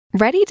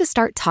Ready to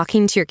start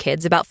talking to your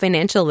kids about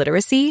financial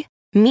literacy?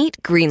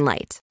 Meet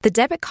Greenlight, the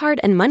debit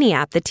card and money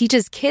app that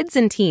teaches kids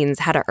and teens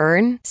how to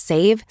earn,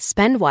 save,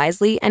 spend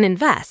wisely, and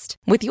invest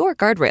with your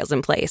guardrails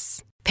in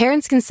place.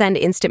 Parents can send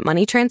instant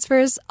money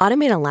transfers,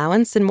 automate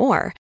allowance, and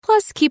more.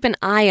 Plus, keep an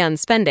eye on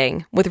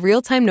spending with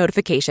real-time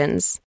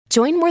notifications.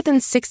 Join more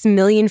than 6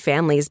 million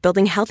families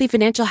building healthy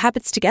financial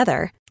habits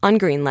together on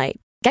Greenlight.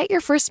 Get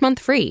your first month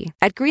free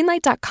at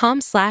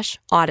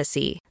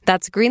greenlight.com/Odyssey.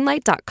 That's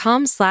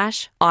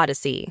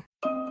greenlight.com/Odyssey.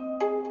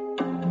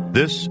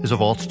 This is a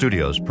Vault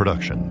Studios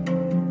production.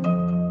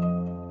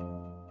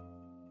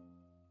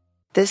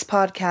 This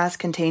podcast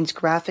contains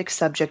graphic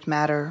subject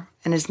matter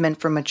and is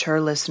meant for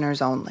mature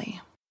listeners only.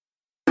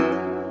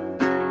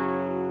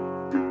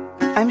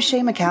 I'm Shay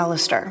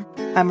McAllister.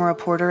 I'm a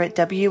reporter at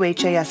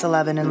WHAS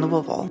 11 in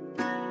Louisville.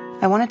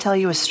 I want to tell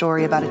you a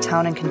story about a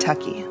town in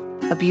Kentucky,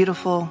 a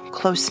beautiful,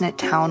 close-knit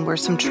town where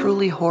some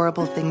truly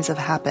horrible things have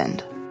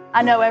happened.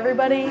 I know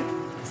everybody,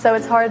 so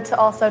it's hard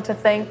to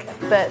think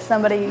that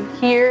somebody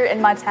here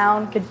in my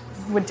town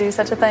would do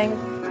such a thing.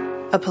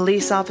 A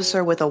police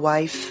officer with a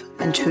wife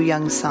and 2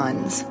 young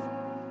sons,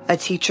 a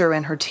teacher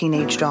and her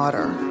teenage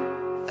daughter,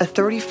 a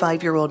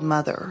 35-year-old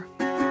mother,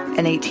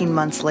 and 18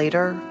 months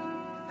later,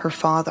 her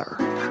father.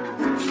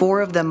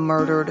 4 of them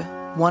murdered,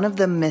 1 of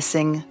them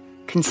missing,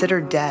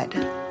 considered dead.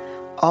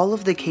 All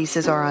of the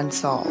cases are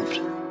unsolved.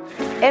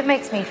 It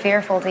makes me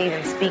fearful to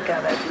even speak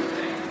of it.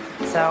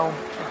 So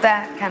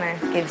that kind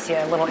of gives you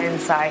a little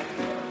insight.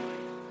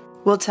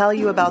 We'll tell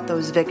you about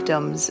those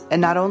victims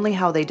and not only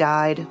how they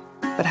died,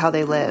 but how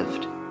they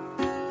lived,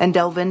 and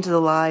delve into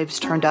the lives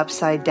turned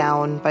upside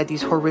down by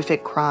these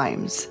horrific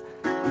crimes.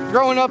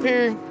 Growing up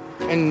here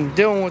and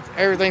dealing with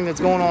everything that's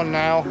going on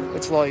now,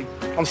 it's like,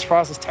 I'm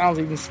surprised this town's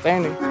even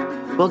standing.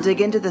 We'll dig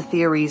into the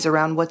theories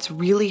around what's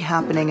really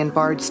happening in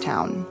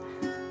Bardstown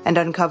and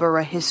uncover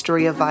a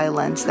history of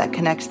violence that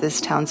connects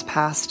this town's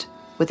past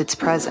with its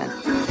present.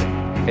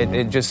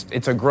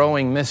 It's a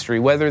growing mystery.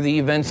 Whether the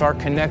events are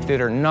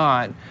connected or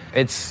not,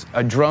 it's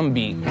a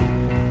drumbeat,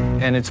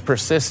 and it's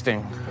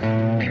persisting.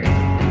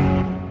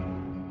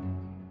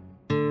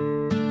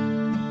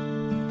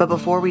 But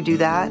before we do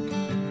that,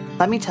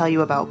 let me tell you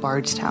about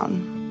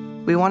Bardstown.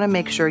 We want to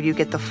make sure you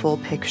get the full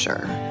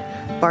picture.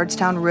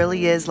 Bardstown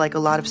really is like a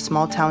lot of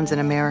small towns in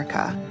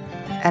America,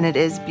 and it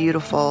is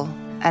beautiful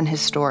and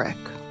historic.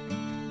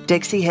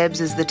 Dixie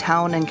Hibbs is the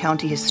town and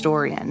county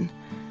historian.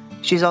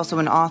 She's also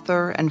an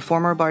author and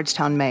former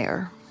Bardstown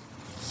mayor.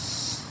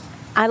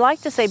 I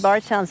like to say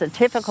Bardstown's a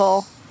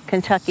typical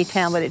Kentucky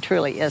town, but it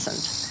truly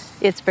isn't.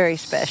 It's very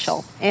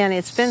special, and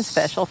it's been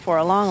special for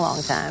a long,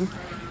 long time.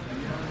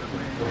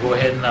 We'll go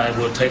ahead and I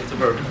will take the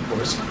bourbon, of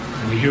course.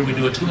 And here we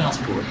do a 2-ounce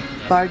pour.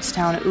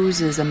 Bardstown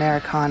oozes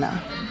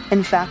Americana.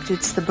 In fact,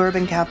 it's the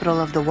bourbon capital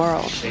of the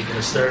world.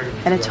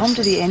 And it's home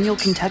to the annual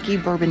Kentucky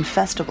Bourbon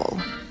Festival.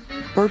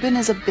 Bourbon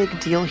is a big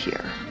deal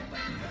here.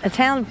 The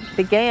town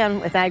began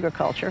with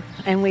agriculture,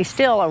 and we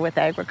still are with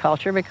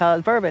agriculture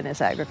because bourbon is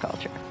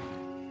agriculture.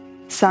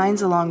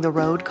 Signs along the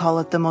road call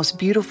it the most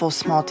beautiful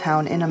small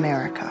town in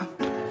America.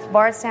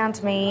 Bardstown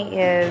to me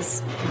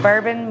is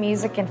bourbon,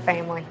 music, and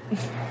family.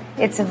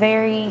 It's a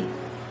very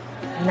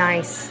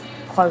nice,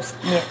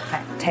 close-knit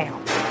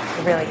town.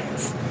 It really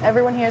is.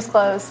 Everyone here is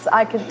close.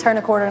 I could turn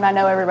a corner and I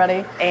know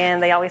everybody.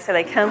 And they always say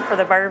they come for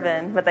the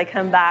bourbon, but they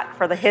come back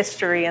for the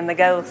history and the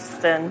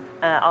ghosts and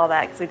all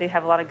that, because we do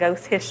have a lot of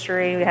ghost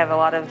history. We have a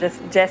lot of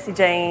just Jesse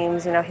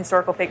James,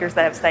 historical figures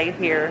that have stayed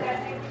here.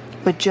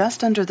 But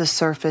just under the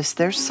surface,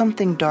 there's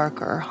something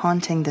darker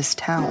haunting this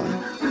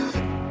town.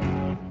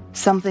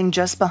 Something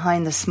just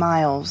behind the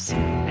smiles.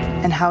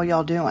 And how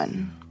y'all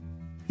doing?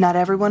 Not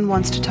everyone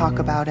wants to talk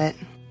about it.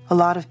 A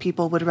lot of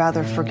people would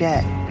rather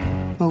forget,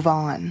 move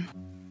on.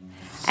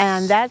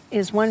 And that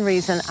is one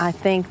reason I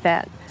think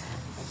that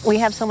we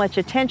have so much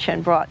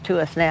attention brought to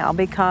us now,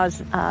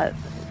 because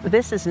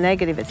this is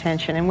negative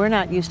attention, and we're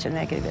not used to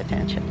negative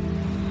attention.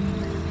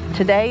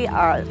 Today,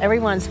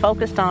 everyone's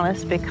focused on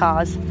us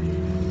because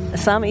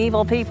some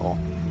evil people,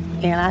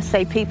 and I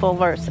say people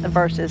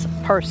versus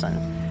person,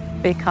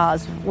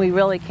 because we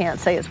really can't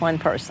say it's one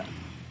person.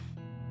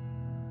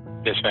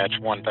 Dispatch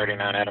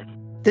 139, Adam.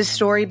 This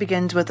story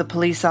begins with a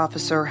police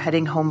officer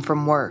heading home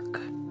from work.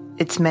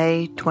 It's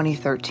May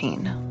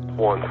 2013.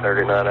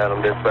 139,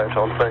 Adam, dispatch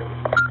on scene.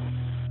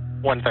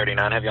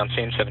 139, have you on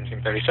scene,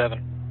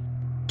 1737.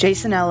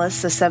 Jason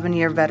Ellis, a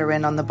 7-year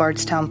veteran on the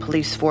Bardstown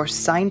police force,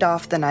 signed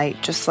off the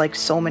night just like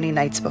so many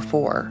nights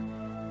before.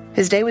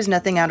 His day was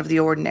nothing out of the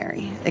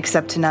ordinary,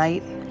 except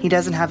tonight, he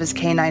doesn't have his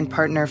canine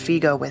partner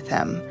Figo with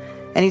him,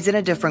 and he's in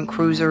a different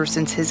cruiser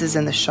since his is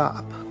in the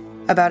shop.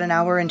 About an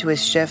hour into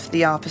his shift,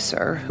 the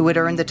officer, who had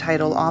earned the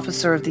title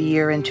Officer of the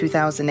Year in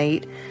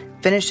 2008,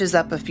 finishes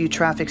up a few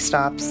traffic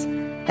stops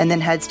and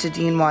then heads to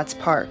Dean Watts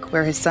Park,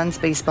 where his son's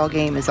baseball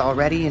game is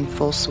already in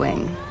full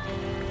swing.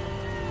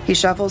 He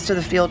shuffles to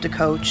the field to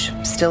coach,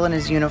 still in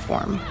his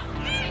uniform.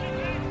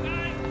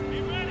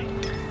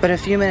 But a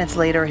few minutes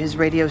later, his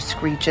radio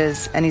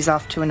screeches and he's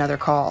off to another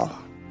call.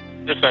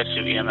 Dispatch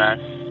to EMS,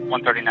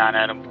 139,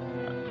 Adam.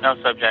 No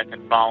subject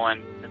had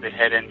fallen. the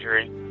head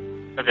injury.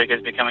 Subject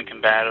is becoming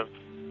combative.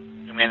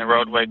 Going to be in the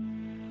roadway.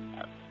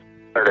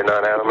 39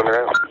 Adam in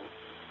there.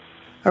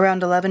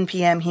 Around 11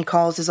 p.m., he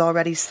calls his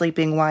already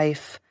sleeping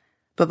wife,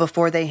 but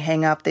before they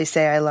hang up, they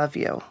say, "I love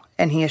you,"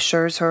 and he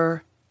assures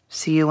her,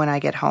 "See you when I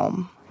get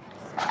home."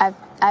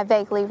 I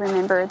vaguely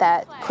remember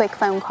that quick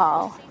phone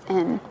call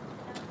and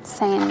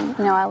saying,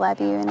 I love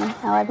you and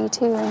I love you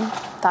too, and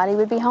thought he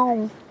would be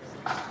home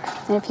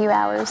in a few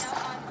hours.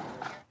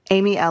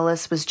 Amy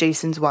Ellis was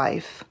Jason's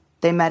wife.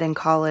 They met in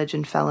college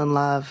and fell in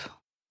love.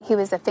 He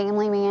was a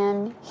family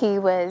man. He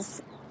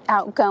was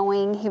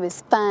outgoing. He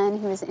was fun.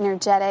 He was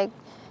energetic.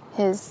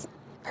 His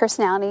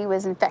personality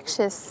was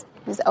infectious.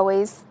 He was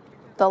always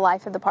the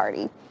life of the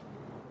party.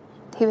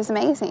 He was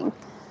amazing.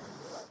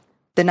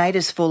 The night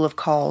is full of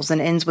calls and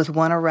ends with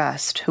one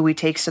arrest, who he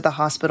takes to the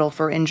hospital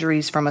for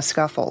injuries from a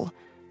scuffle,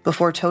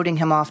 before toting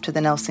him off to the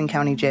Nelson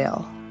County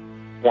Jail.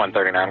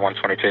 139,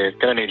 122.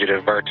 Gonna need you to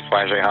divert to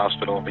Flagey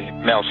Hospital. The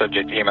male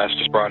subject EMS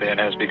just brought in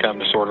has become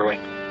disorderly.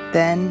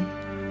 Then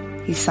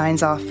he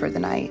signs off for the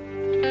night.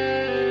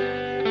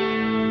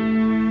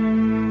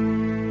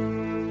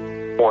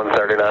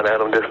 139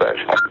 Adam dispatch.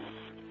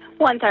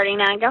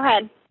 139, go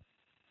ahead.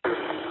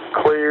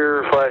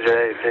 Clear,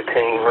 Flagey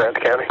 15,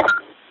 Ramsey County.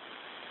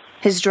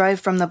 His drive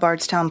from the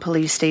Bardstown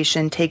police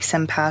station takes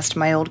him past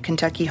my old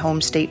Kentucky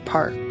home state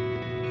park,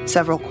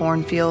 several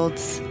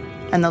cornfields,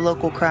 and the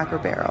local Cracker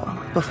Barrel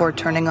before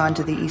turning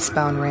onto the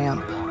eastbound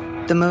ramp.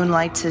 The moon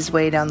lights his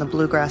way down the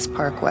Bluegrass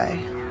Parkway.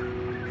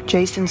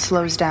 Jason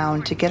slows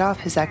down to get off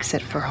his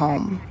exit for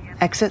home,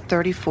 exit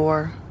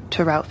 34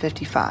 to Route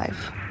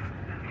 55.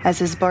 As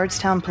his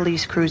Bardstown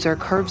police cruiser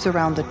curves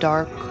around the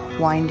dark,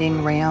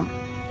 winding ramp,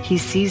 he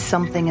sees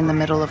something in the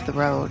middle of the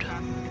road.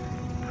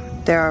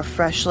 There are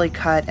freshly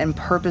cut and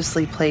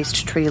purposely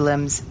placed tree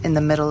limbs in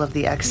the middle of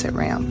the exit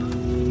ramp.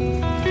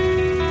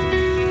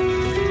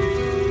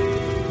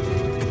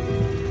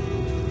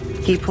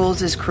 He pulls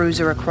his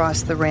cruiser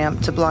across the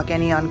ramp to block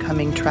any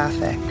oncoming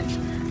traffic,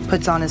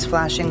 puts on his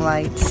flashing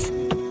lights,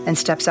 and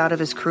steps out of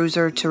his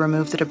cruiser to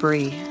remove the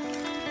debris.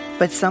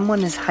 But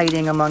someone is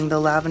hiding among the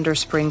lavender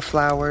spring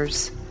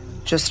flowers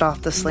just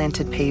off the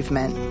slanted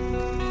pavement.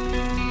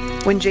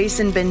 When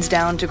Jason bends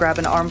down to grab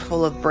an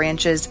armful of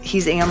branches,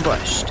 he's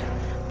ambushed.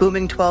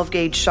 Booming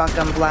 12-gauge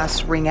shotgun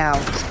blasts ring out.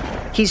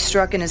 He's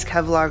struck in his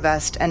Kevlar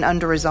vest and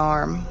under his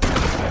arm.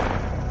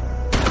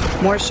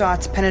 More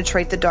shots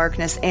penetrate the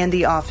darkness and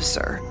the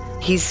officer.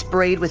 He's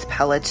sprayed with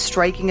pellets,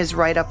 striking his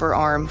right upper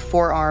arm,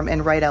 forearm,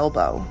 and right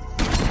elbow.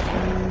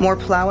 More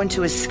plow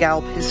into his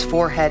scalp, his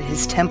forehead,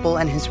 his temple,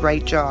 and his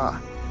right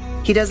jaw.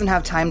 He doesn't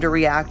have time to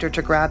react or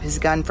to grab his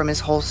gun from his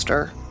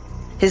holster.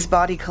 His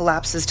body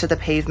collapses to the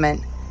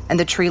pavement, and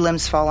the tree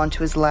limbs fall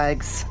onto his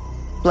legs.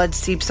 Blood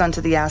seeps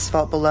onto the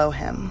asphalt below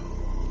him,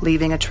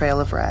 leaving a trail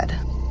of red.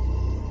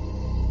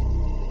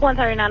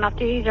 139 off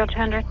duty,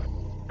 0200.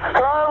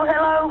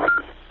 Hello?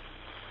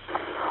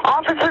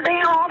 Officer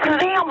down,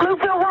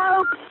 Bluefield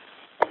Road.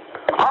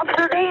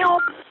 Officer down.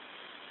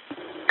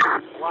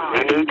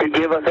 You need to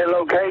give us a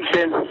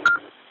location.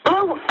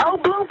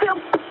 Bluefield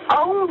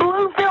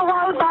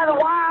Road by the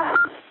Y.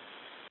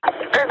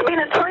 There's been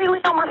a tree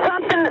limb or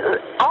something.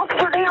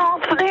 Officer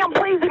down,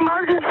 please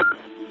emergency.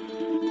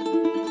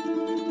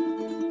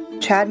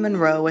 Chad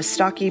Monroe, a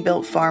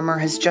stocky-built farmer,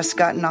 has just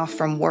gotten off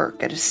from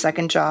work at his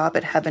second job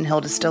at Heaven Hill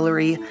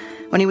Distillery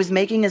when he was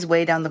making his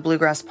way down the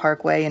Bluegrass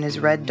Parkway in his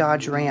red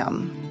Dodge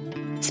Ram.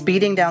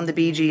 Speeding down the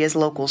BG, as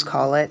locals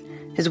call it,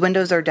 his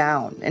windows are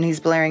down, and he's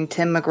blaring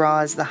Tim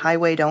McGraw's The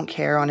Highway Don't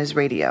Care on his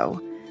radio,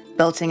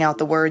 belting out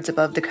the words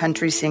above the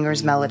country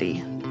singer's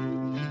melody.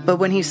 But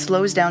when he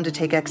slows down to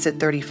take exit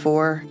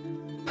 34,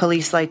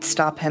 police lights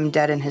stop him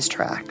dead in his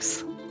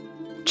tracks.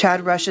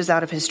 Chad rushes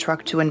out of his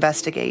truck to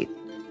investigate.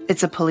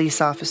 It's a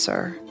police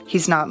officer.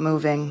 He's not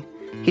moving.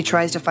 He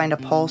tries to find a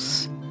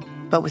pulse,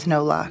 but with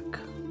no luck.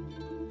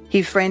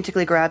 He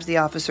frantically grabs the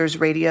officer's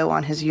radio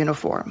on his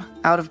uniform.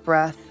 Out of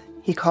breath,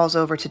 he calls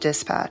over to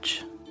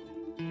dispatch.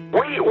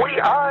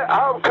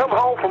 I've come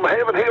home from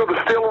Heaven Hill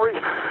Distillery.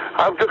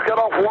 I've just got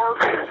off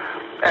work,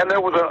 and there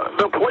was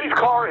the police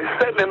car is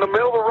sitting in the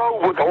middle of the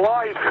road with the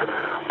lights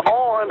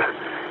on,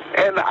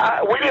 and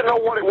we didn't know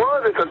what it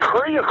was. It's a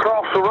tree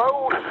across the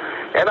road,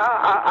 and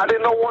I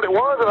didn't know what it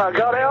was, and I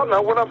got out, and I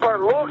went up there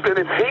and looked, and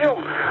it's him.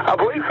 I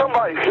believe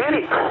somebody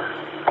hit him.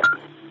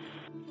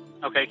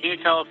 Okay, can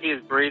you tell if he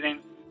is breathing?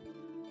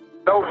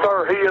 No,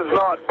 sir, he is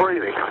not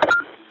breathing.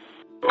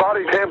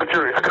 Body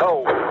temperature is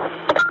cold.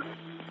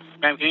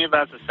 Ma'am, can you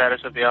advise the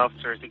status of the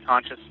officer? Is he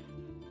conscious?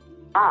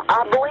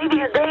 I believe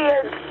he's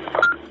dead.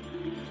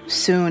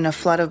 Soon, a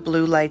flood of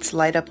blue lights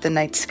light up the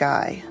night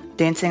sky,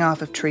 dancing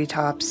off of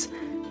treetops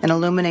and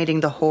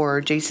illuminating the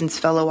horror Jason's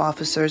fellow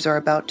officers are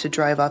about to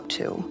drive up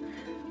to,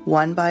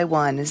 one by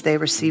one as they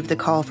receive the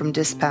call from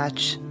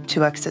dispatch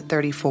to exit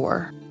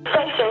 34.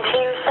 Station 2,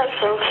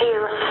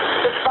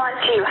 respond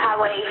to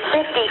Highway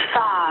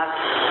 55.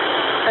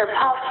 They're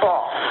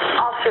possible.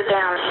 Officer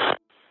down.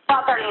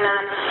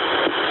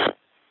 539.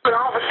 An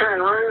officer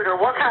en route, or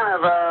what kind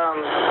of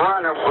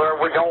run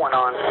are we going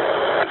on?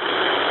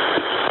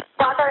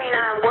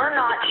 539,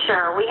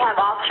 sure. We have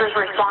officers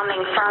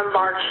responding from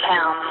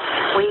Bardstown.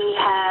 We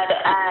had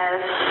a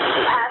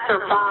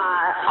passerby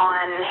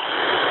on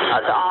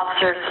the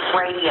officer's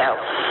radio.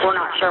 We're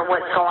not sure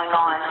what's going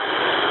on.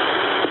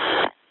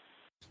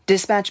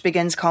 Dispatch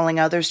begins calling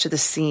others to the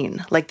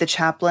scene, like the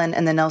chaplain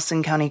and the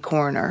Nelson County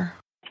coroner.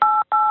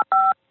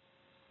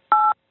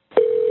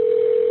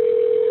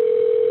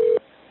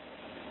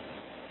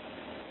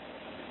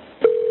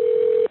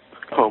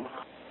 Home.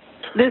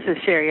 This is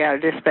Sherry out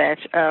of dispatch.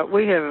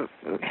 We have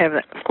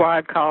a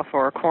squad call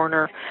for a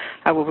coroner.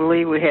 I will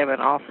believe we have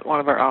one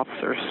of our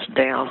officers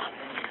down.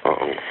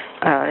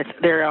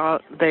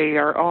 They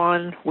are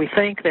on. We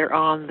think they're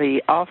on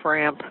the off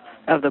ramp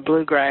of the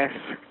Bluegrass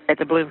at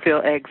the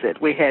Bloomfield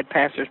exit. We had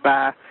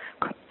passersby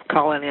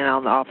calling in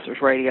on the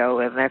officer's radio,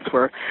 and that's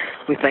where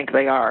we think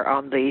they are,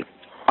 on the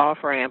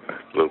off ramp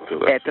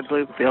at the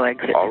Bloomfield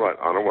exit. All right,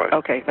 on our way.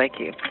 Okay, thank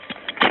you.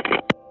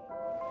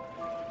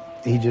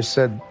 He just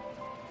said,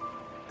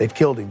 "They've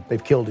killed him.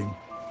 They've killed him."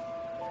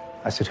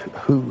 I said,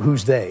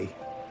 "Who's they?"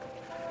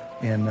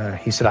 And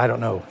he said, "I don't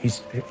know.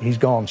 He's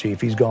gone,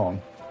 Chief. He's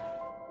gone."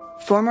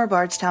 Former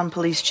Bardstown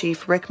Police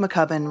Chief Rick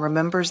McCubbin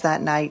remembers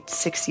that night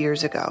 6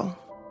 years ago.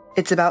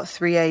 It's about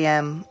 3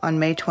 a.m. on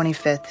May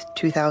 25th,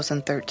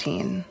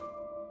 2013.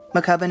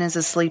 McCubbin is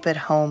asleep at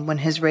home when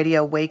his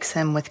radio wakes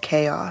him with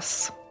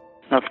chaos.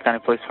 Nelson County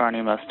Police Fire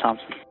EMS,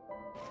 Thompson.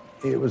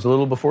 It was a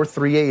little before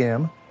 3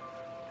 a.m.,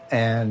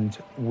 and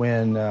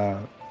when, my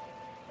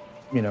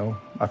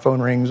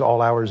phone rings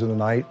all hours of the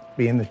night,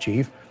 being the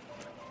chief.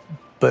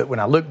 But when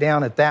I looked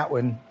down at that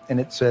one, and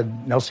it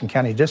said Nelson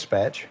County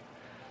Dispatch,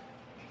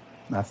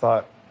 I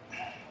thought,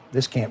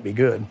 this can't be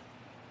good.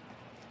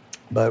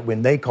 But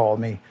when they called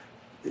me,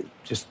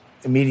 just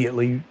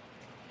immediately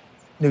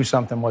knew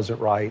something wasn't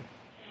right.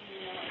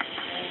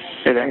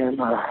 And,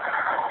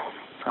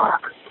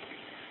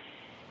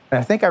 And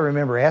I think I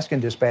remember asking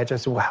dispatch, I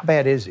said, well, how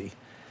bad is he?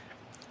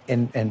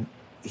 And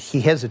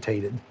he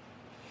hesitated.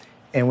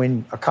 And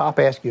when a cop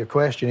asks you a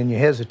question and you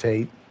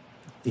hesitate,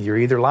 you're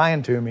either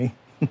lying to me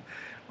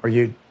or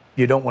you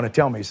don't want to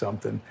tell me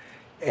something.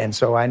 And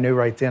so I knew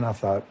right then, I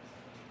thought,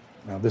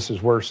 no, this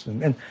is worse.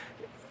 And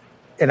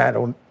I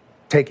don't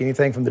take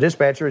anything from the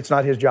dispatcher. It's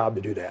not his job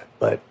to do that.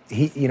 But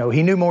he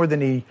knew more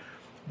than he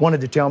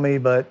wanted to tell me,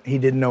 but he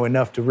didn't know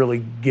enough to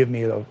really give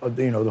me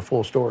the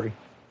full story.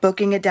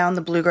 Booking it down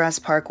the Bluegrass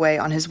Parkway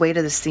on his way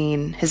to the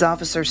scene, his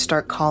officers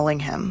start calling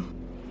him.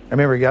 I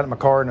remember he got in my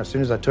car, and as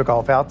soon as I took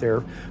off out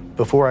there,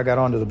 before I got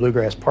onto the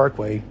Bluegrass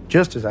Parkway,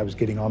 just as I was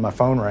getting on, my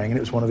phone rang, and it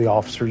was one of the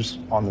officers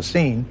on the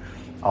scene,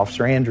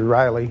 Officer Andrew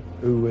Riley,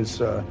 who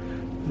was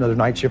another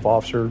night shift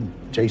officer,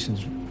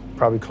 Jason's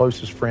probably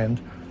closest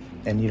friend.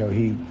 And,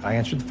 I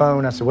answered the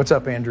phone. I said, "What's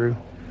up, Andrew?"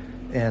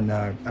 And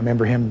I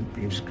remember he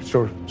was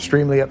sort of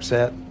extremely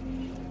upset.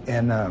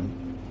 And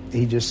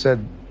he just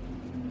said,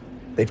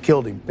 "They've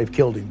killed him. They've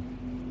killed him."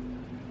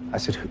 I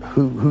said,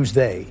 "Who's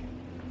they?"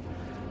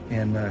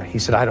 And he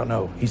said, "I don't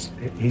know.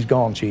 He's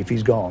gone, Chief.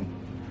 He's gone."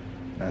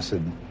 And I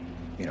said,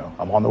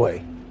 "I'm on the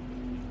way.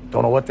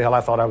 Don't know what the hell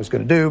I thought I was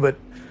going to do, but,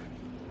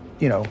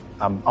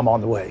 I'm on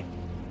the way."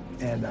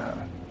 And,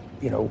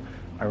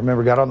 I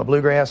remember got on the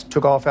Bluegrass,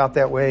 took off out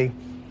that way.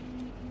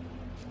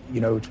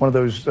 It's one of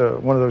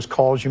those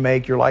calls you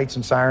make. Your lights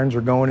and sirens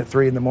are going at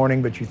 3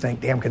 a.m, but you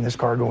think, damn, can this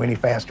car go any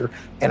faster?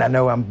 And I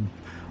know I'm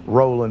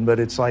rolling, but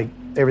it's like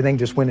everything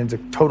just went into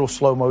total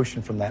slow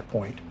motion from that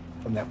point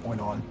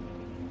on.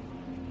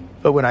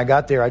 But when I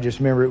got there, I just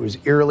remember it was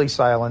eerily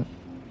silent.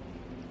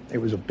 It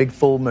was a big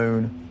full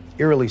moon,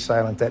 eerily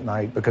silent that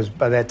night, because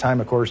by that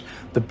time, of course,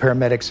 the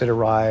paramedics had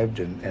arrived,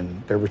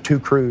 and there were 2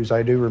 crews.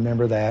 I do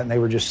remember that, and they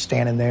were just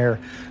standing there.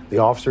 The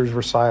officers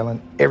were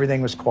silent.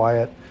 Everything was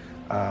quiet.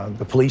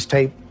 The police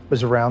tape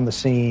was around the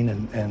scene,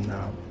 and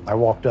I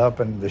walked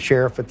up, and the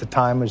sheriff at the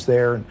time was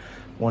there, and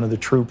one of the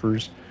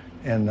troopers,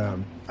 and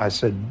I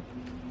said,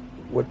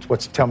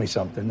 "What's? Tell me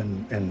something."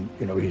 And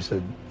he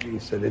said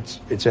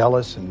it's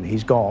Ellis, and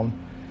he's gone.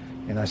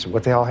 And I said,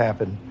 "What the hell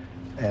happened?"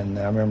 And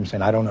I remember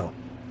saying, "I don't know."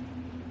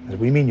 I said, "What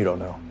do you mean you don't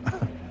know?"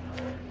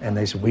 And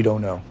they said, "We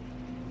don't know."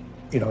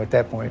 At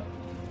that point,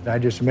 and I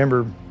just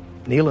remember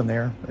kneeling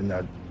there, and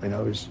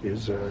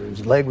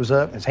his leg was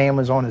up, his hand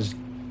was on his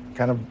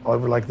kind of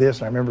over like this.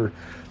 And I remember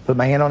put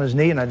my hand on his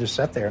knee, and I just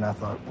sat there, and I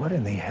thought, what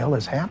in the hell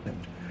has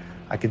happened?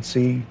 I could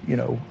see,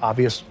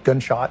 obvious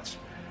gunshots.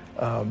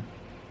 So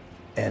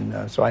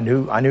I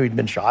knew he'd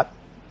been shot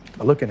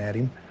by looking at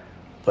him.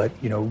 But,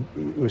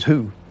 it was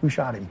who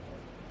shot him?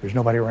 There's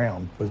nobody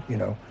around,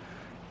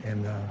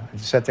 And I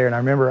just sat there, and I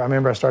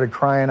remember I started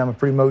crying. I'm a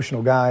pretty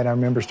emotional guy, and I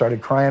remember started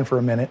crying for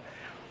a minute.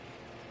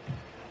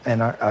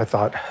 And I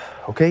thought,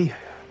 okay,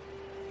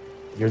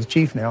 you're the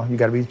chief now. You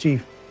got to be the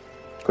chief.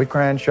 Quit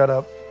crying, shut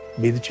up,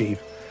 be the chief.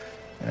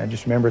 And I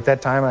just remember at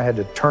that time I had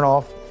to turn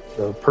off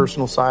the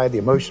personal side, the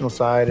emotional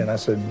side, and I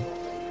said,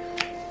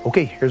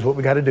 okay, here's what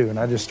we got to do. And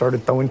I just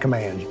started throwing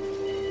commands.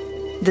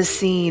 The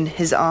scene,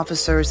 his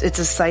officers, it's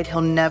a sight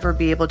he'll never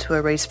be able to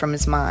erase from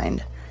his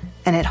mind,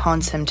 and it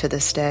haunts him to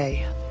this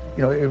day.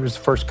 It was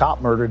the first cop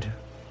murdered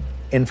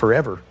in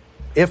forever.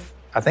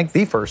 I think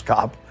the first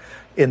cop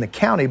in the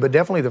county, but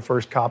definitely the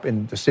first cop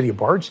in the city of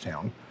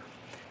Bardstown.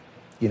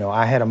 You know,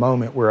 I had a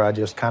moment where I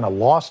just kind of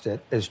lost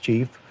it as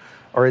chief,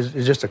 or as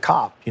just a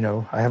cop. You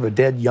know, I have a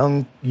dead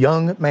young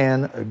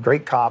man, a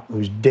great cop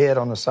who's dead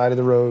on the side of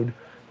the road,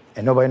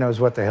 and nobody knows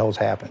what the hell's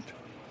happened.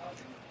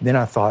 Then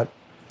I thought,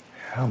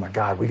 oh my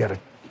God, we got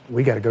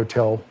to go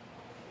tell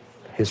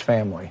his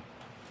family.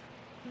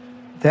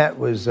 That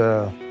was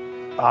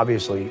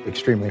obviously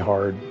extremely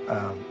hard.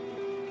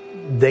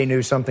 They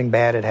knew something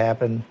bad had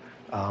happened,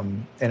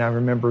 and I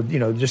remember, you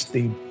know, just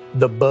the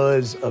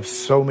buzz of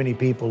so many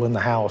people in the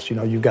house. You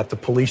know, you've got the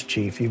police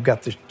chief, you've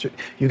got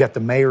the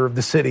mayor of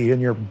the city in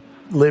your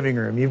living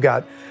room. You've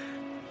got,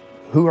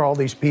 who are all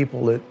these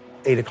people at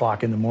 8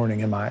 o'clock in the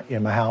morning in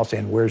my house,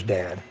 and where's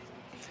Dad?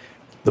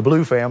 The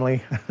Blue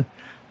family,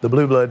 the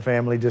Blue blood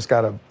family just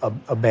got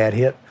a bad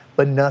hit,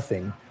 but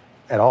nothing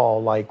at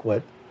all like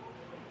what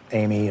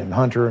Amy and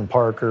Hunter and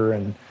Parker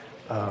and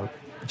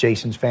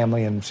Jason's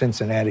family in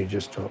Cincinnati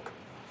just took.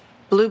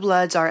 Blue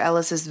Bloods are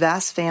Ellis's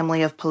vast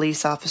family of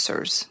police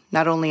officers,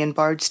 not only in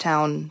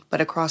Bardstown, but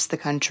across the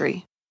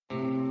country.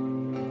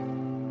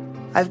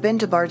 I've been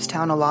to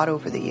Bardstown a lot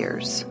over the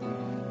years,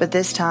 but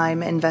this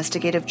time,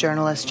 investigative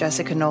journalist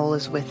Jessica Knoll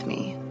is with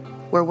me.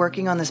 We're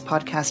working on this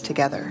podcast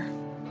together.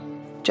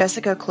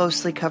 Jessica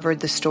closely covered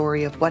the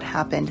story of what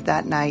happened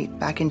that night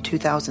back in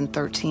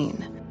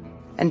 2013.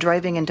 And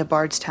driving into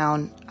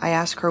Bardstown, I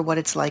ask her what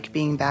it's like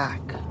being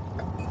back.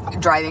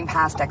 Driving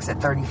past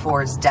exit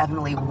 34 is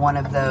definitely one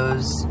of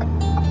those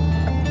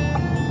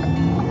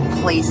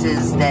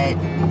places that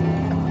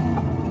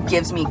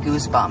gives me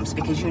goosebumps,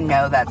 because you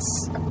know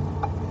that's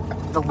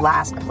the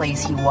last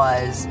place he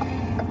was,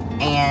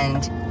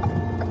 and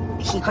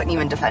he couldn't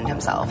even defend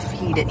himself.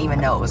 He didn't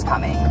even know it was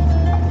coming.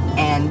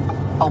 And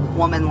a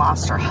woman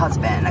lost her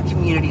husband, a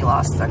community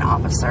lost an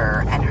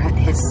officer, and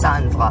his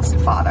sons lost a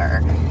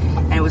father.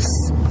 And it was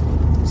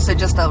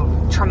just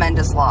a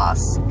tremendous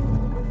loss.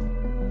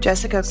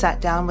 Jessica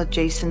sat down with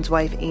Jason's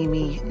wife,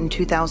 Amy, in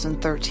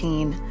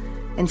 2013,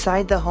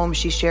 inside the home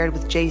she shared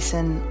with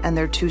Jason and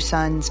their two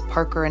sons,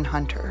 Parker and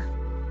Hunter.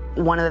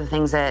 One of the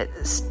things that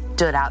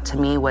stood out to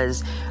me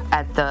was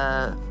at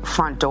the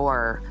front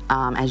door,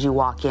 as you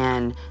walk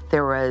in,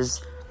 there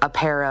was a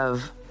pair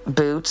of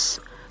boots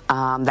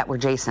that were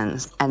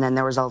Jason's, and then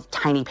there was a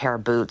tiny pair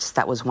of boots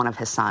that was one of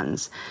his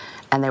sons.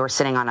 And they were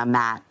sitting on a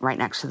mat right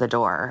next to the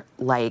door,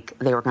 like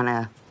they were going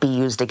to be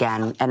used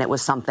again. And it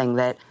was something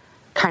that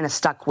kind of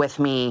stuck with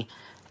me.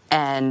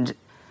 And,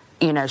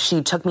 you know,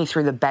 she took me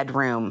through the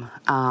bedroom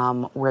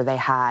where they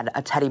had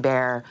a teddy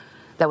bear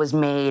that was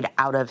made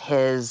out of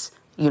his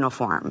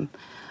uniform.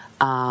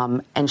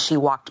 And she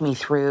walked me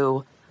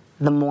through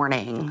the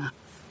morning,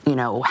 you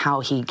know,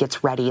 how he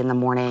gets ready in the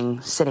morning,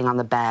 sitting on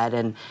the bed.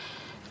 And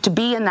to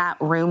be in that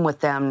room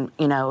with them,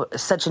 you know,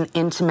 such an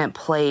intimate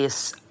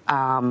place,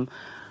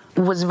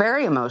 was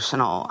very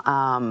emotional.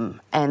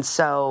 And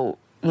so,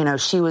 you know,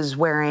 she was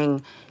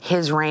wearing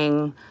his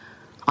ring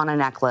on a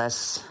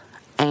necklace,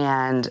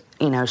 and,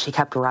 you know, she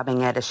kept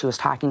rubbing it as she was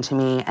talking to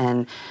me.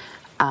 And,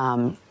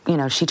 you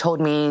know, she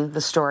told me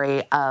the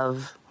story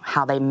of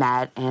how they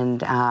met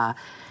and how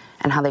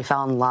they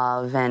fell in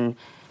love. And,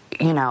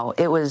 you know,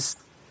 it was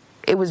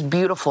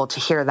beautiful to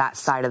hear that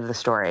side of the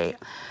story.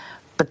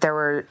 But there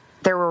were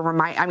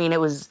it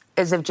was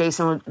as if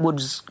Jason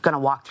was going to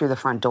walk through the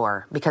front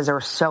door, because there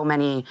were so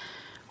many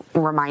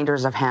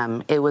reminders of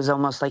him. It was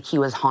almost like he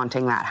was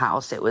haunting that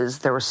house.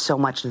 There was so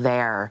much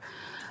there.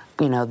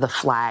 You know, the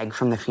flag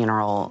from the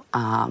funeral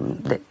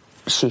that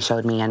she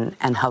showed me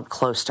and held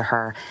close to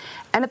her.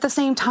 And at the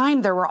same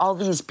time, there were all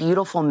these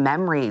beautiful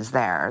memories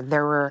there.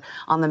 There were,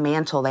 on the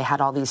mantle, they had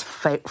all these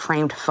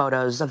framed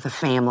photos of the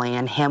family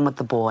and him with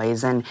the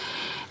boys. And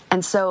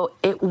so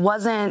it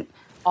wasn't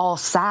all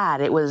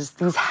sad. It was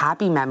these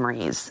happy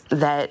memories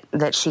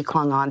that she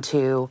clung on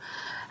to.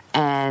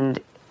 And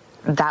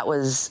that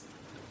was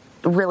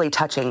really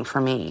touching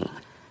for me.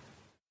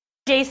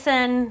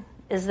 Jason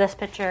is this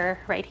picture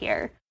right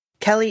here.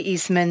 Kelly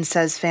Eastman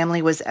says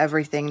family was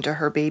everything to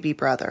her baby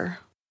brother.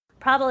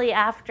 Probably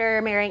after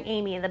marrying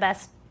Amy, the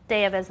best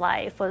day of his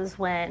life was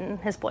when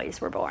his boys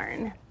were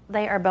born.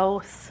 They are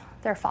both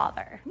their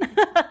father.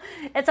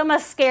 It's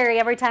almost scary.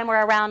 Every time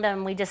we're around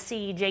him, we just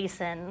see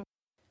Jason.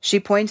 She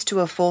points to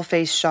a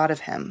full-face shot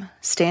of him,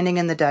 standing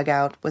in the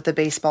dugout with a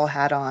baseball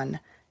hat on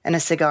and a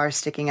cigar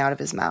sticking out of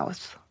his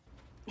mouth.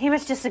 He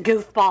was just a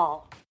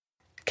goofball.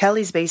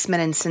 Kelly's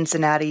basement in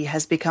Cincinnati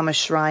has become a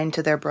shrine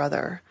to their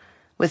brother,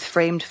 with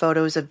framed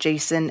photos of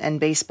Jason and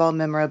baseball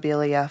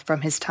memorabilia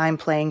from his time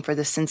playing for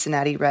the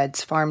Cincinnati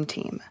Reds farm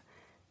team,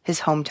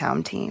 his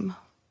hometown team.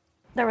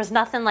 There was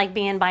nothing like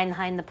being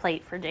behind the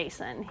plate for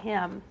Jason.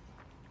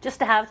 Just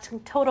to have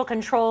total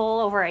control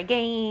over a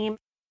game.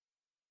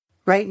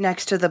 Right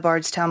next to the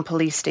Bardstown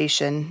police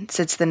station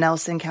sits the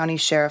Nelson County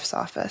Sheriff's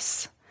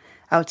Office.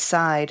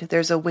 Outside,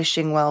 there's a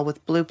wishing well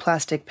with blue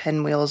plastic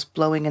pinwheels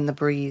blowing in the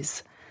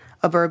breeze,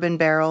 a bourbon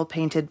barrel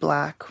painted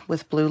black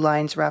with blue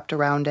lines wrapped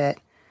around it,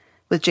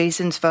 with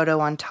Jason's photo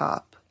on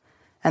top,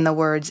 and the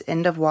words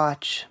 "End of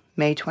Watch,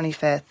 May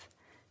 25th,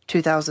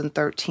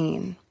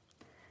 2013.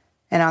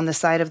 And on the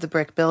side of the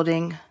brick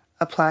building,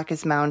 a plaque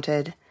is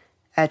mounted,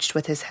 etched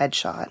with his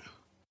headshot.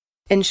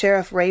 In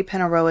Sheriff Ray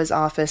Penaroa's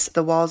office,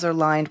 the walls are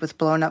lined with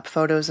blown-up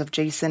photos of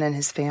Jason and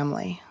his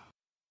family.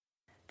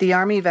 The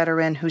Army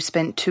veteran who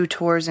spent 2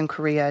 tours in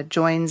Korea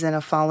joins in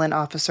a fallen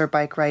officer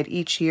bike ride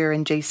each year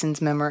in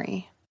Jason's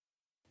memory.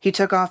 He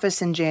took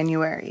office in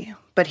January,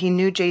 but he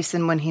knew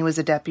Jason when he was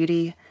a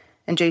deputy,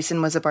 and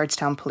Jason was a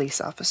Bardstown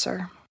police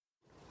officer.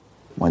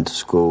 Went to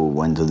school,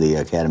 went to the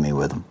academy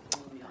with him.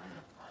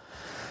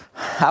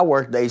 I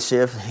worked day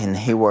shift, and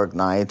he worked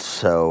nights,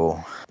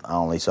 so I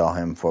only saw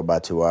him for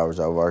about 2 hours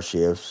of our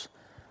shifts.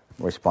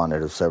 Responded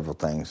to several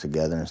things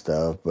together and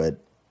stuff, but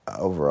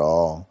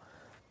overall,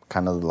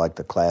 kind of like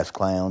the class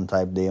clown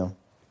type deal.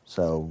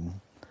 So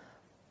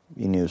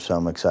you knew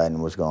something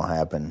exciting was going to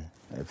happen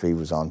if he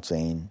was on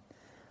scene.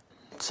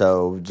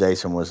 So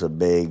Jason was a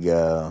big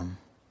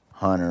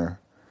hunter,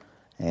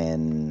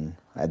 and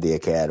at the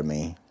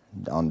academy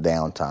on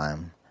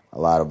downtime, a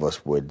lot of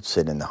us would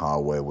sit in the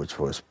hallway, which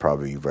was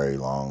probably very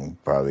long,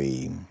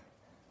 probably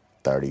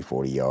 30,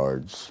 40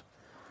 yards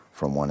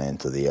from one end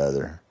to the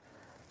other,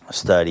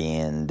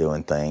 studying,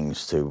 doing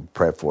things to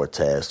prep for a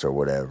test or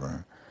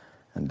whatever.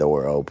 And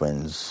door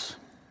opens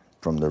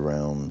from the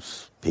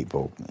rooms,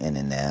 people in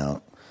and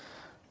out.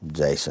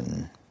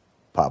 Jason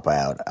pop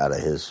out of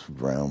his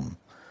room,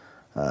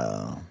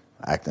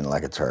 acting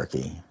like a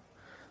turkey.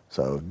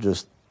 So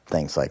just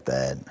things like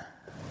that.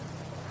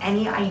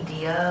 Any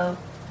idea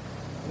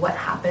what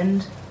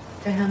happened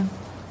to him?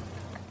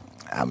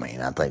 I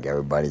mean, I think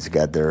everybody's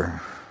got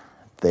their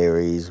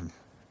theories,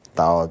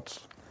 thoughts.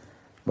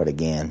 But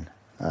again,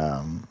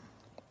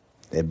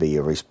 it'd be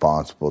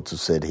irresponsible to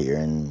sit here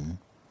and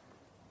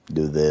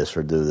do this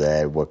or do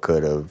that, what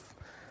could have,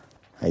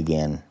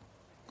 again,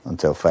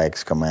 until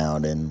facts come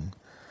out and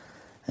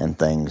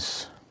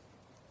things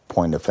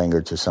point a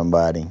finger to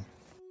somebody.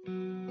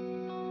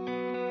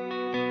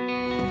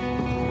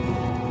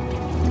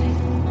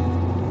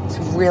 It's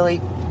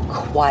really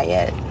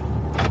quiet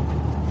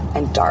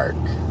and dark.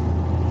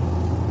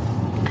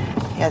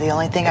 Yeah, the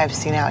only thing I've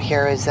seen out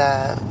here is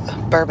a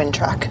bourbon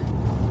truck.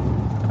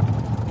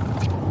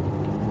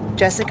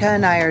 Jessica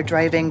and I are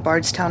driving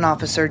Bardstown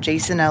officer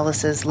Jason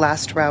Ellis's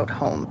last route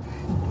home.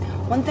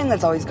 One thing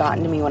that's always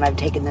gotten to me when I've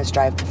taken this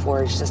drive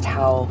before is just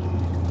how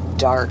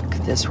dark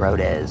this road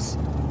is.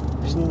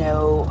 There's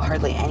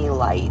hardly any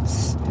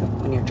lights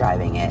when you're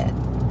driving it.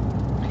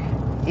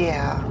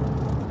 Yeah.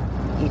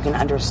 You can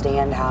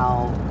understand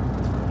how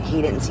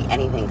he didn't see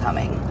anything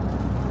coming.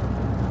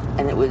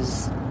 And it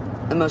was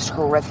the most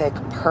horrific,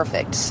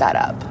 perfect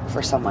setup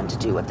for someone to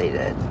do what they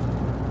did.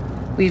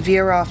 We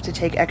veer off to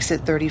take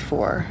exit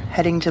 34,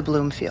 heading to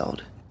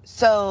Bloomfield.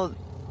 So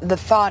the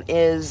thought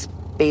is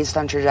based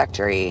on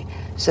trajectory.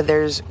 So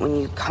when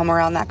you come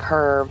around that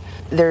curve,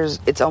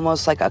 it's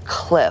almost like a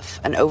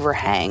cliff, an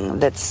overhang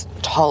that's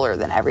taller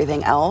than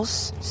everything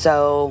else.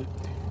 So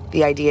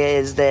the idea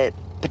is that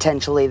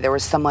potentially there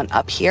was someone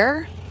up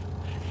here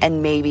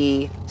and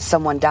maybe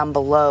someone down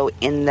below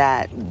in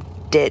that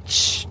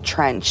ditch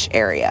trench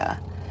area.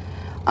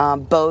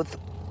 Both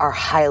are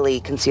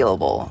highly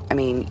concealable. I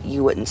mean,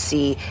 you wouldn't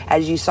see,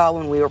 as you saw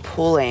when we were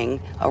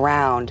pulling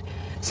around,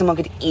 someone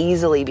could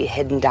easily be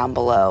hidden down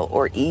below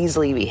or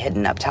easily be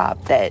hidden up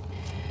top, that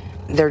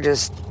they're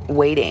just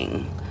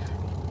waiting.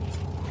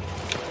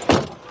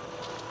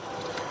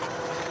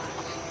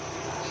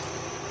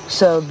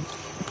 So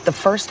the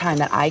first time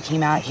that I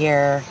came out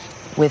here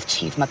with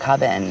Chief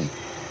McCubbin,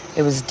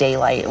 it was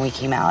daylight and we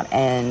came out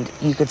and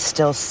you could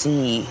still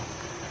see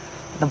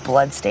the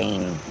blood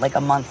stain. Like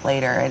a month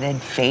later, it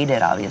had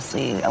faded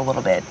obviously a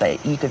little bit,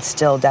 but you could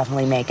still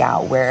definitely make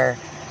out where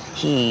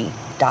he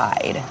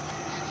died.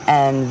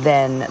 And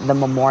then the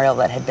memorial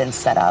that had been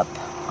set up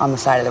on the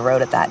side of the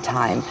road at that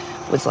time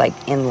was like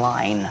in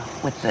line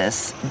with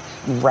this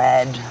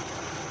red,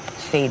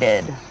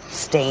 faded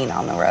stain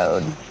on the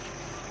road.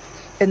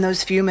 In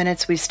those few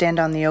minutes we stand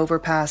on the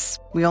overpass,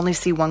 we only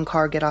see one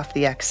car get off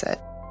the exit.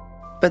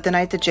 But the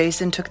night that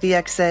Jason took the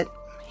exit,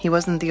 he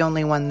wasn't the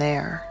only one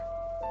there.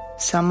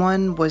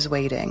 Someone was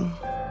waiting.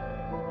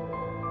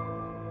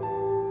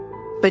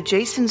 But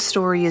Jason's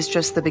story is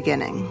just the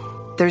beginning.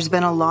 There's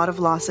been a lot of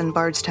loss in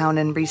Bardstown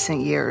in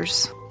recent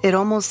years. It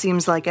almost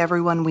seems like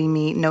everyone we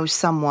meet knows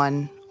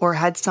someone or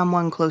had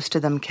someone close to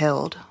them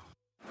killed.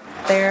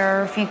 There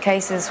are a few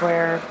cases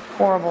where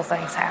horrible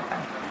things happen.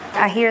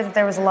 I hear that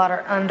there was a lot of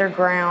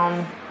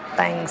underground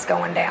things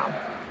going down,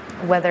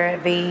 whether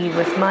it be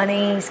with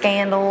money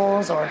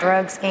scandals or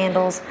drug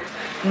scandals,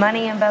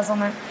 money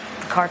embezzlement,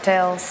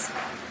 cartels,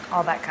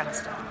 all that kind of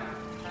stuff.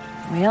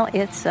 Well,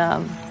 it's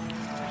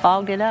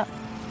fogged it up.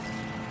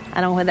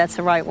 I don't know whether that's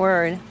the right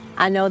word.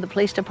 I know the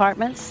police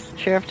departments,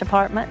 sheriff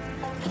department,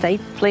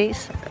 state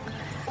police,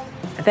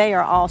 they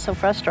are all so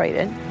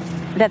frustrated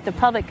that the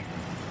public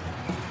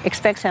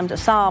expects them to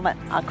solve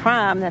a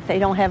crime that they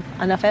don't have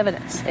enough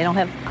evidence. They don't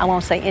have, I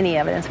won't say any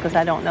evidence because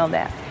I don't know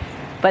that,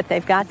 but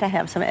they've got to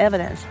have some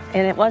evidence.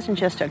 And it wasn't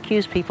just to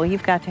accuse people,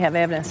 you've got to have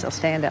evidence they'll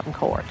stand up in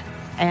court.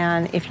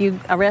 And if you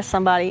arrest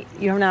somebody,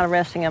 you're not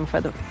arresting them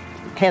for the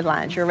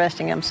headlines. You're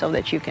arresting them so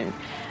that you can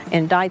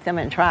indict them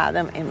and try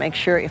them and make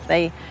sure if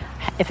the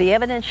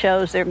evidence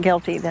shows they're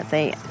guilty that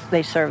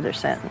they serve their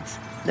sentence.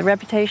 The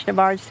reputation of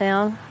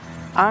Bardstown,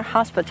 our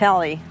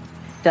hospitality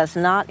does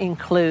not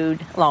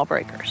include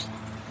lawbreakers.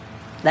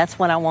 That's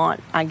what I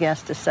want, I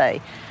guess, to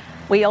say.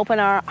 We open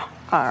our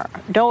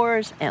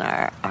doors and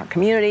our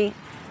community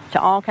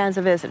to all kinds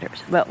of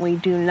visitors, but we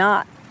do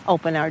not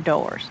open our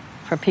doors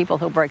for people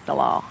who break the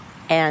law.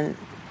 And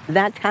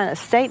that kind of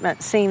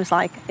statement seems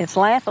like it's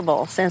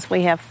laughable since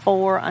we have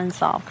 4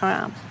 unsolved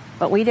crimes.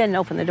 But we didn't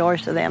open the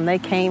doors to them. They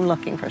came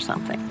looking for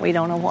something. We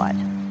don't know what.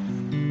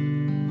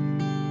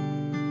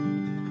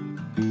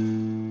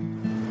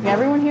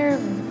 Everyone here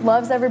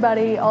loves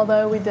everybody,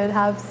 although we did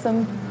have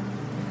some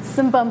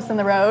bumps in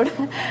the road.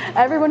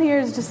 Everyone here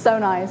is just so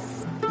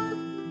nice.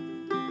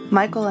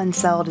 Michael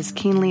Enseld is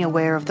keenly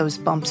aware of those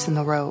bumps in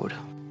the road.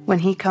 When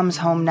he comes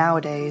home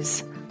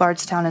nowadays,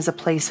 Bardstown is a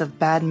place of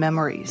bad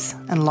memories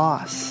and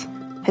loss.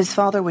 His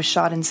father was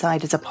shot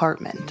inside his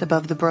apartment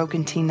above the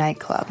Broken T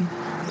nightclub.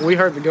 We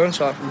heard the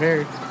gunshot from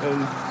here,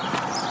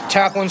 and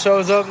chaplain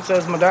shows up and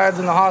says, "My dad's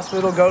in the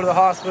hospital, go to the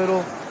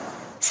hospital."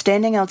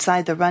 Standing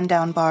outside the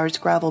rundown bar's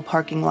gravel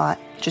parking lot,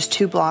 just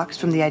 2 blocks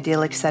from the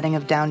idyllic setting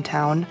of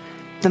downtown,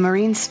 the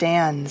Marine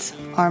stands,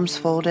 arms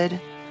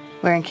folded,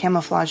 wearing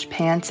camouflage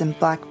pants and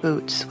black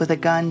boots with a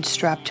gun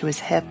strapped to his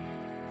hip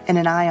and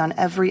an eye on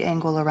every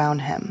angle around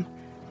him.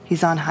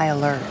 He's on high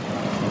alert.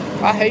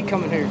 I hate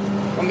coming here.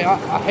 I mean,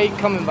 I hate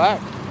coming back.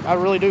 I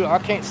really do. I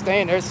can't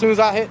stand there. As soon as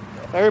I hit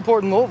the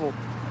airport in Louisville,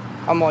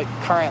 I'm like,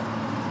 crap.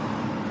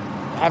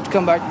 I have to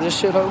come back to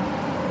this shithole.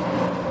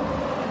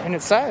 And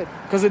it's sad,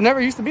 because it never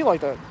used to be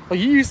like that. Like,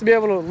 you used to be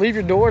able to leave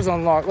your doors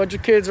unlocked, let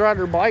your kids ride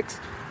their bikes,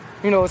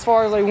 as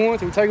far as they want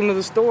to, take them to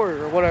the store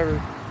or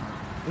whatever.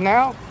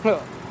 Now,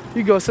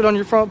 you go sit on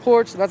your front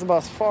porch, that's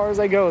about as far as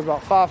they go, it's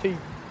about 5 feet.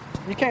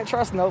 You can't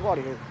trust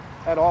nobody here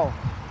at all.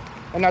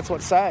 And that's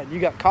what's sad. You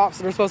got cops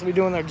that are supposed to be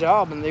doing their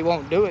job, and they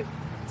won't do it.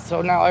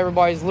 So now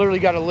everybody's literally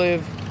got to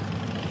live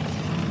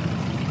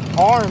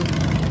armed.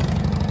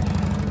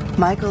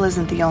 Michael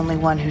isn't the only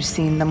one who's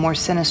seen the more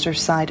sinister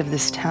side of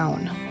this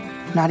town.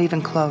 Not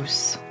even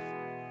close.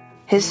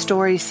 His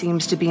story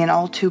seems to be an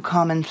all too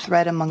common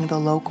thread among the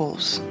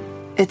locals.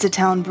 It's a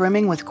town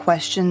brimming with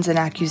questions and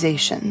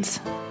accusations,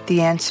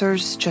 the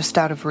answers just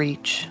out of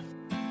reach.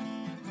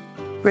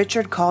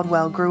 Richard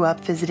Caldwell grew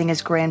up visiting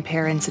his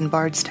grandparents in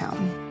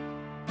Bardstown.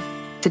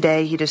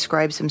 Today, he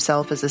describes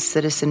himself as a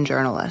citizen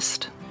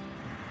journalist.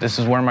 This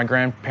is where my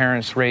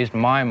grandparents raised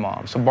my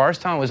mom, so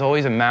Bardstown was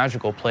always a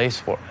magical place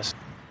for us.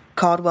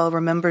 Caldwell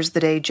remembers the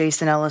day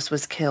Jason Ellis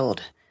was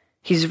killed.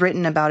 He's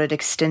written about it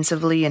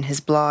extensively in his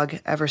blog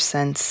ever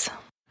since.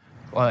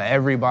 Well,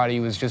 everybody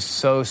was just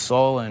so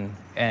sullen,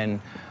 and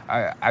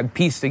I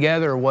pieced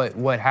together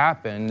what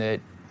happened, that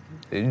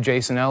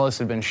Jason Ellis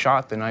had been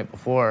shot the night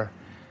before.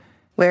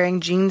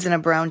 Wearing jeans and a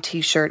brown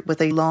T-shirt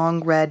with a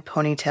long red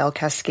ponytail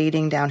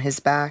cascading down his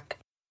back,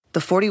 the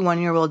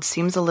 41-year-old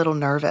seems a little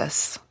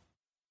nervous.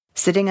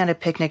 Sitting at a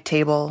picnic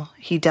table,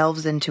 he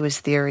delves into his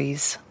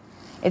theories.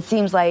 It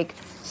seems like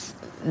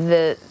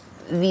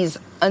these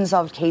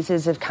unsolved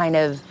cases have kind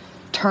of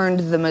turned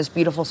the most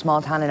beautiful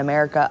small town in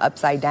America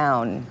upside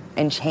down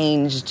and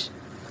changed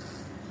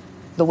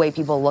the way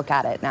people look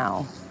at it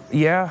now.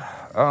 Yeah,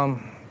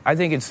 I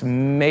think it's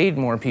made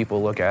more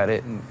people look at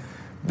it.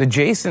 The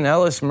Jason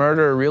Ellis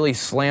murder really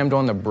slammed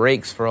on the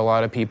brakes for a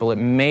lot of people. It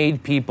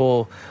made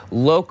people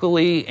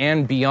locally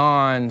and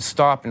beyond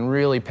stop and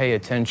really pay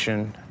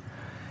attention.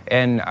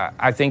 And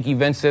I think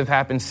events that have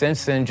happened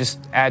since then just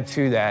add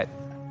to that.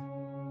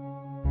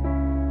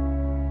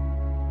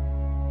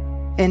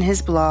 In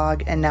his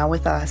blog, and now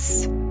with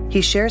us,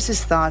 he shares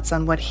his thoughts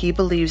on what he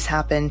believes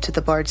happened to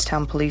the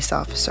Bardstown police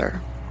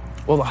officer.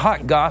 Well, the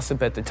hot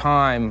gossip at the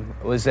time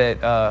was that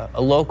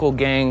a local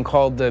gang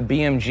called the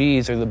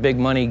BMGs, or the Big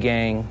Money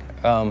Gang,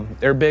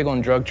 they're big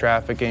on drug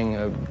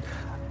trafficking,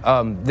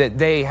 that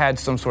they had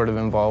some sort of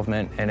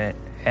involvement in it.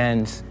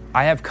 And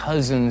I have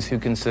cousins who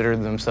consider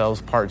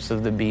themselves parts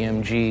of the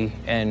BMG,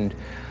 and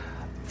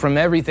from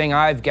everything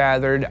I've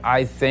gathered,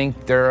 I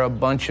think there are a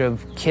bunch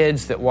of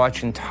kids that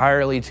watch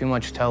entirely too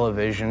much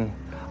television.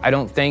 I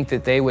don't think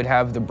that they would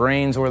have the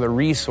brains or the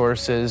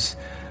resources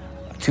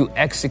to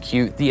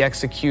execute the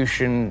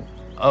execution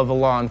of a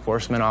law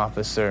enforcement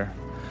officer.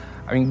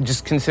 I mean,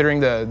 just considering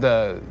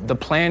the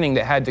planning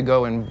that had to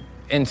go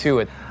into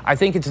it. I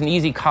think it's an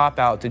easy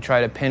cop-out to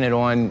try to pin it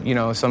on,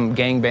 some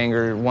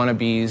gangbanger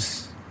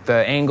wannabes.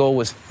 The angle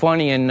was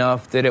funny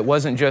enough that it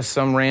wasn't just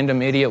some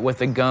random idiot with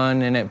a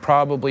gun, and it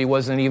probably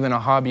wasn't even a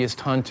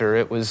hobbyist hunter.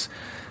 It was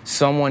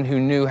someone who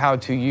knew how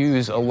to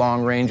use a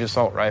long-range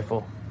assault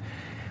rifle.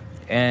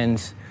 And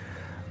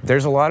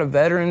there's a lot of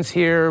veterans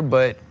here,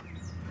 but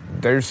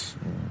there's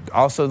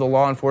also the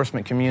law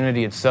enforcement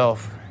community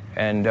itself.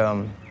 And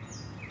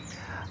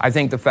I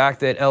think the fact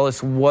that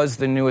Ellis was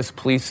the newest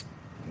police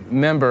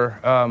member,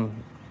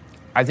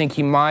 I think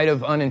he might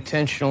have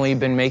unintentionally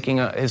been making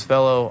his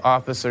fellow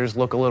officers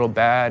look a little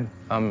bad.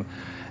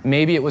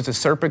 Maybe it was a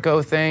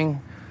Serpico thing,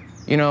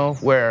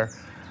 where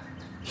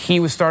he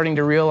was starting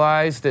to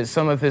realize that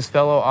some of his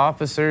fellow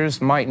officers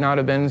might not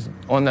have been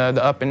on the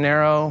up and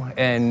narrow,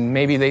 and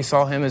maybe they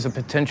saw him as a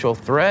potential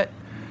threat.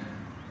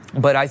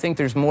 But I think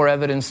there's more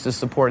evidence to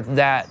support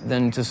that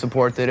than to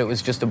support that it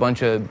was just a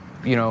bunch of,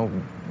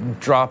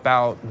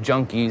 dropout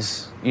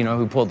junkies,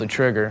 who pulled the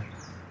trigger.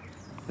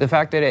 The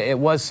fact that it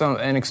was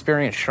an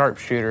experienced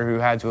sharpshooter who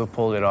had to have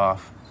pulled it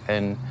off.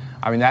 And,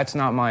 that's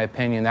not my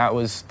opinion. That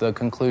was the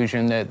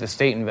conclusion that the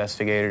state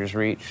investigators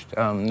reached,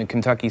 the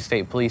Kentucky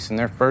State Police in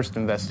their first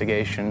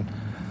investigation.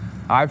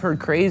 I've heard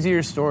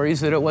crazier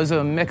stories that it was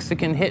a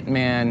Mexican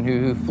hitman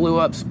who flew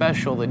up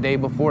special the day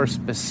before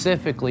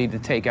specifically to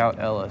take out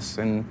Ellis.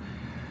 And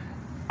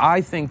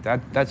I think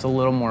that's a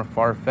little more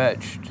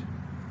far-fetched.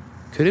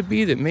 Could it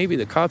be that maybe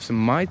the cops in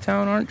my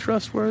town aren't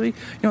trustworthy?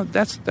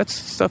 That's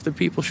stuff that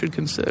people should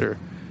consider.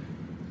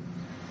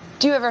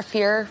 Do you ever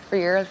fear for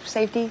your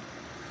safety?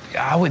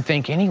 I would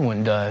think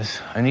anyone does.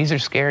 And these are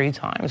scary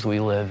times we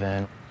live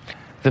in.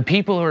 The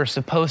people who are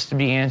supposed to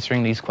be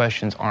answering these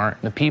questions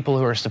aren't. The people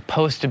who are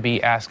supposed to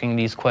be asking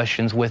these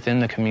questions within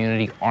the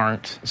community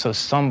aren't. So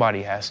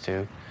somebody has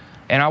to.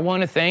 And I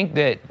want to think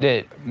that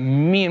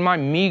me and my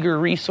meager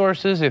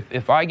resources,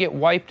 if I get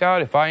wiped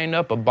out, if I end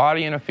up a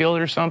body in a field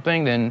or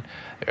something, then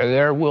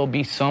there will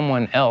be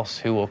someone else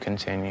who will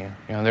continue.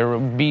 There will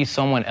be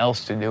someone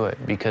else to do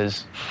it,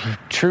 because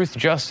truth,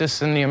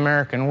 justice, and the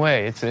American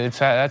way,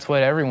 that's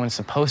what everyone's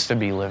supposed to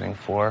be living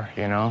for,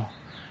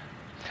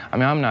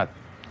 I'm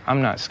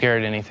not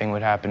scared anything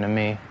would happen to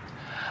me.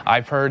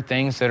 I've heard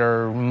things that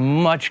are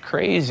much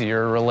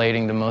crazier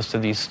relating to most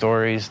of these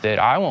stories that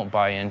I won't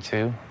buy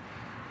into.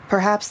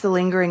 Perhaps the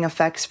lingering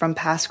effects from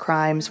past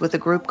crimes with a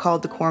group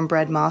called the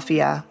Cornbread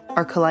Mafia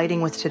are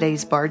colliding with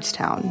today's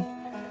Bardstown.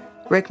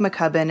 Rick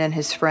McCubbin and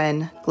his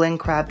friend, Glenn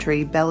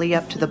Crabtree, belly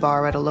up to the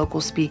bar at a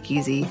local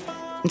speakeasy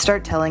and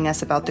start telling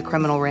us about the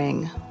criminal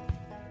ring.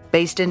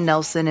 Based in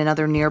Nelson and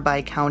other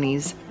nearby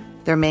counties,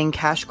 their main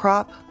cash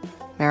crop,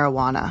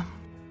 marijuana.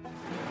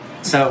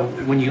 So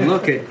when you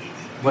look at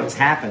what's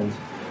happened,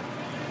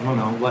 I don't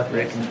know, what,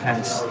 Rick, in the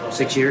past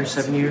 6 years,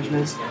 7 years,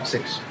 Ms.?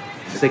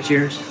 6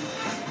 years?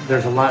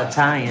 There's a lot of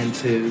tie-in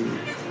to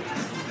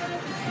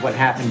what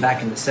happened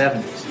back in the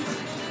 70s,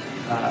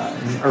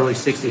 in the early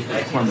 60s with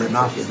the Cornbread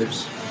Mafia.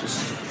 There's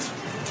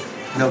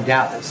just no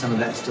doubt that some of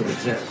that still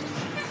exists,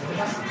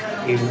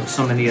 even though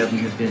so many of them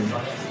have been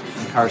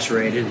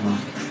incarcerated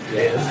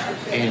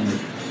and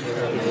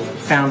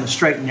found the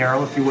straight and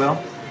narrow, if you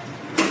will.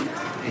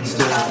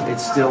 It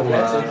still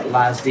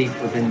lies deep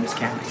within this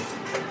county.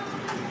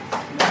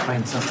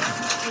 Plain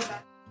simple.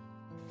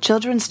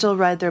 Children still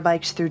ride their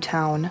bikes through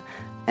town,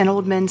 and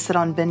old men sit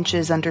on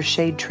benches under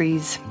shade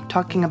trees,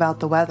 talking about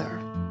the weather.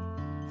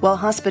 While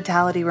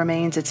hospitality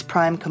remains its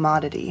prime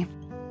commodity,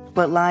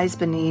 what lies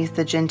beneath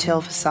the genteel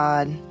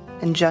facade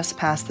and just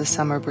past the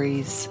summer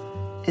breeze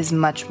is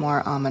much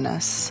more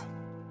ominous.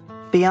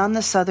 Beyond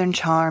the southern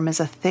charm is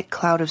a thick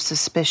cloud of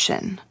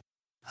suspicion,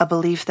 a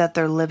belief that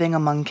they're living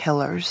among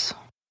killers.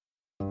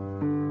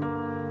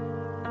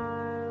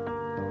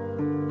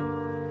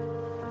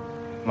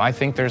 I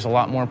think there's a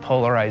lot more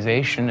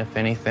polarization, if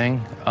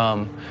anything.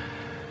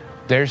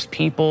 There's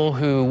people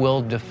who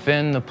will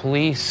defend the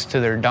police to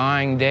their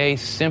dying day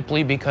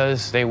simply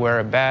because they wear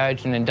a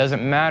badge, and it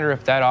doesn't matter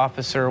if that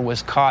officer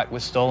was caught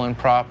with stolen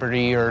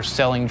property or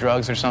selling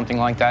drugs or something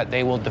like that.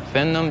 They will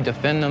defend them,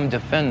 defend them,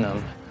 defend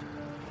them.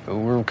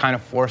 We're kind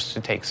of forced to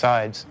take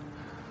sides.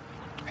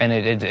 And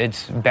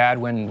it's bad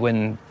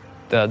when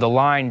the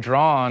line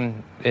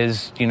drawn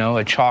is,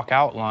 a chalk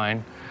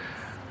outline.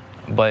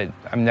 But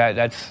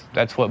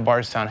that's what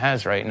Bardstown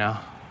has right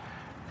now.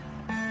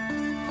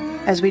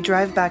 As we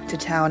drive back to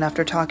town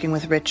after talking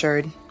with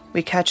Richard,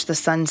 we catch the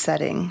sun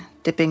setting,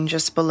 dipping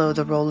just below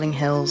the rolling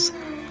hills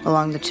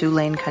along the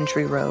 2-lane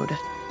country road,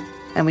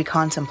 and we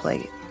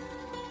contemplate.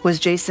 Was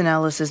Jason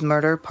Ellis's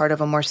murder part of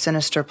a more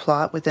sinister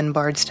plot within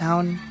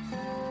Bardstown?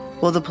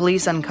 Will the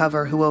police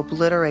uncover who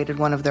obliterated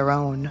one of their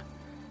own?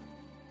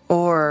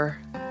 Or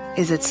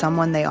is it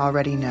someone they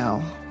already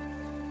know?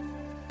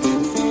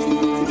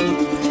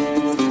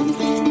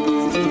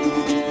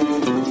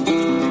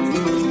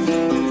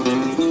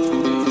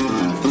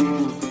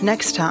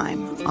 Next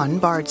time on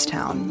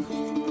Bardstown.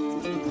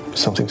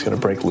 Something's going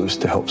to break loose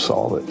to help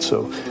solve it.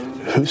 So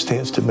who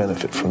stands to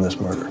benefit from this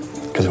murder?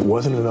 Because it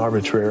wasn't an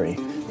arbitrary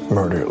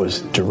murder. It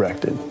was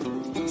directed.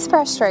 It's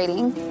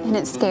frustrating and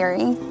it's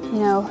scary.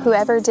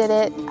 Whoever did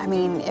it,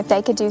 if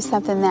they could do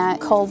something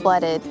that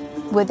cold-blooded,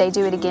 would they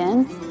do it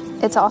again?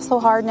 It's also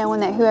hard knowing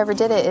that whoever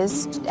did it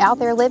is out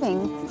there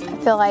living. I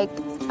feel like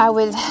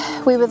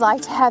we would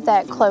like to have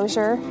that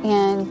closure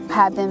and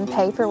have them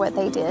pay for what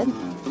they did.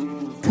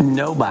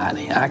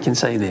 Nobody, I can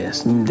say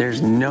this,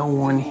 there's no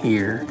one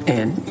here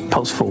in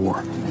Post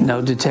 4,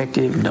 no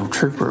detective, no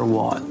trooper or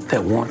what,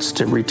 that wants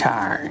to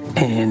retire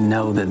and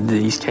know that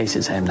these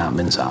cases have not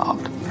been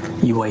solved.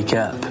 You wake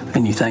up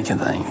and you think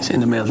of things in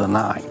the middle of the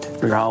night.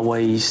 You're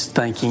always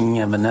thinking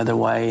of another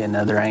way,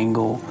 another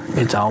angle.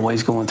 It's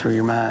always going through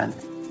your mind.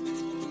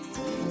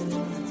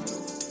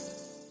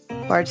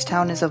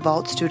 Bardstown is a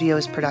Vault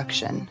Studios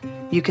production.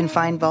 You can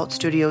find Vault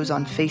Studios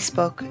on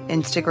Facebook,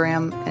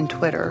 Instagram, and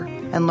Twitter,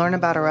 and learn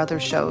about our other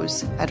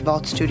shows at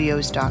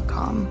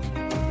vaultstudios.com.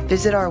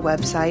 Visit our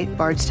website,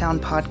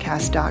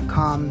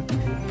 bardstownpodcast.com,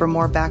 for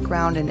more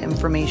background and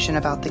information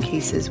about the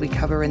cases we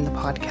cover in the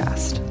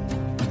podcast.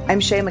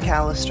 I'm Shay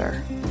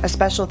McAllister. A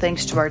special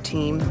thanks to our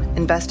team,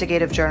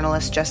 investigative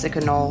journalist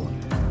Jessica Knoll,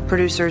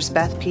 producers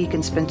Beth Peak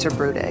and Spencer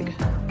Brudig.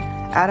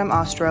 Adam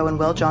Ostro and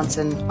Will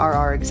Johnson are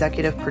our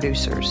executive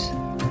producers.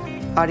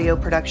 Audio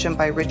production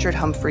by Richard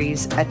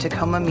Humphreys at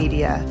Tacoma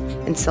Media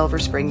in Silver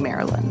Spring,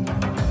 Maryland.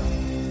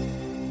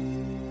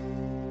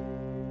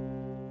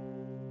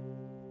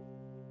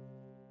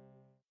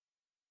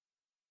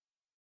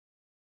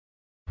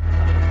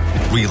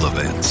 Real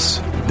events.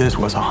 This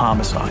was a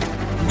homicide.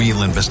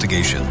 Real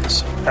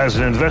investigations. As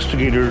an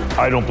investigator,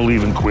 I don't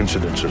believe in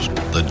coincidences.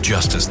 The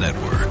Justice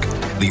Network,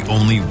 the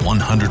only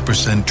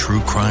 100% true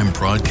crime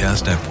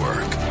broadcast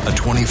network. A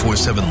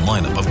 24/7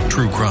 lineup of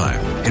true crime,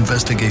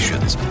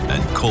 investigations,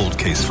 and cold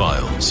case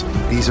files.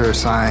 These are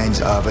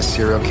signs of a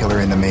serial killer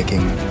in the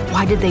making.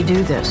 Why did they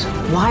do this?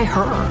 Why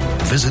her?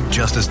 Visit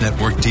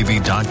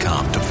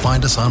JusticeNetworkTV.com to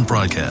find us on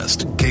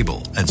broadcast,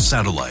 cable, and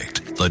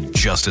satellite. The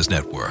Justice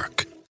Network.